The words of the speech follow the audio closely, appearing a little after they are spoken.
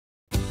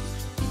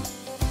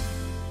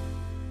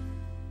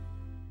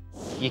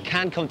you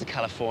can't come to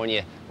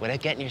California without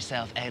getting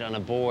yourself out on a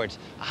board.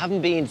 I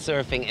haven't been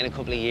surfing in a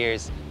couple of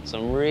years, so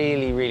I'm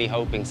really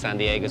hoping San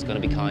Diego's going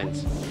to be kind.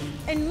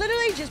 And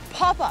literally just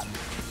pop up.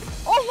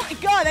 Oh my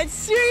God, that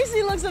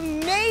seriously looks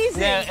amazing.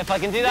 Now, if I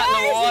can do that in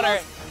the water,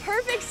 is the most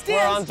perfect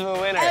stance we're on to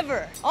a winner.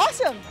 Ever.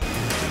 Awesome.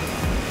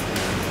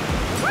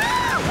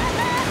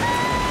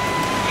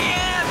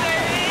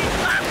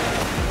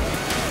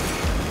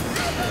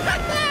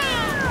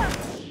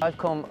 I've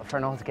come for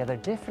an altogether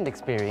different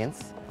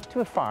experience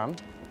to a farm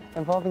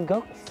involving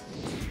goats.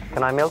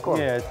 Can I milk one?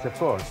 Yes, of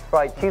course.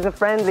 Right, choose a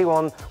friendly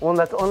one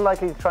that's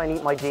unlikely to try and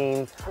eat my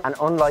jeans and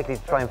unlikely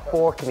to try and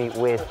fork me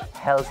with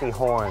healthy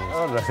horns.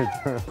 All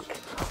right.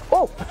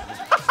 Oh!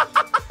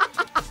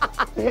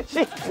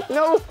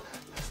 No!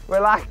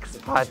 Relax,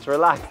 Patch,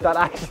 relax. That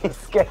actually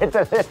scared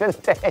the living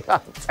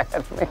daylights out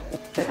of me.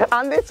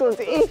 And this one's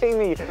eating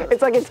me.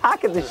 It's like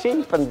attacking the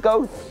sheep and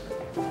goats.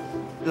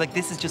 Like,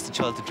 this is just a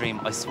childhood dream,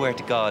 I swear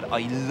to God.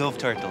 I love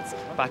turtles,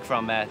 back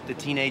from the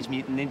Teenage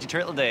Mutant Ninja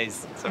Turtle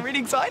days. So I'm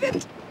really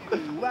excited.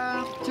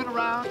 Round, to the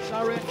round,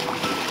 sorry.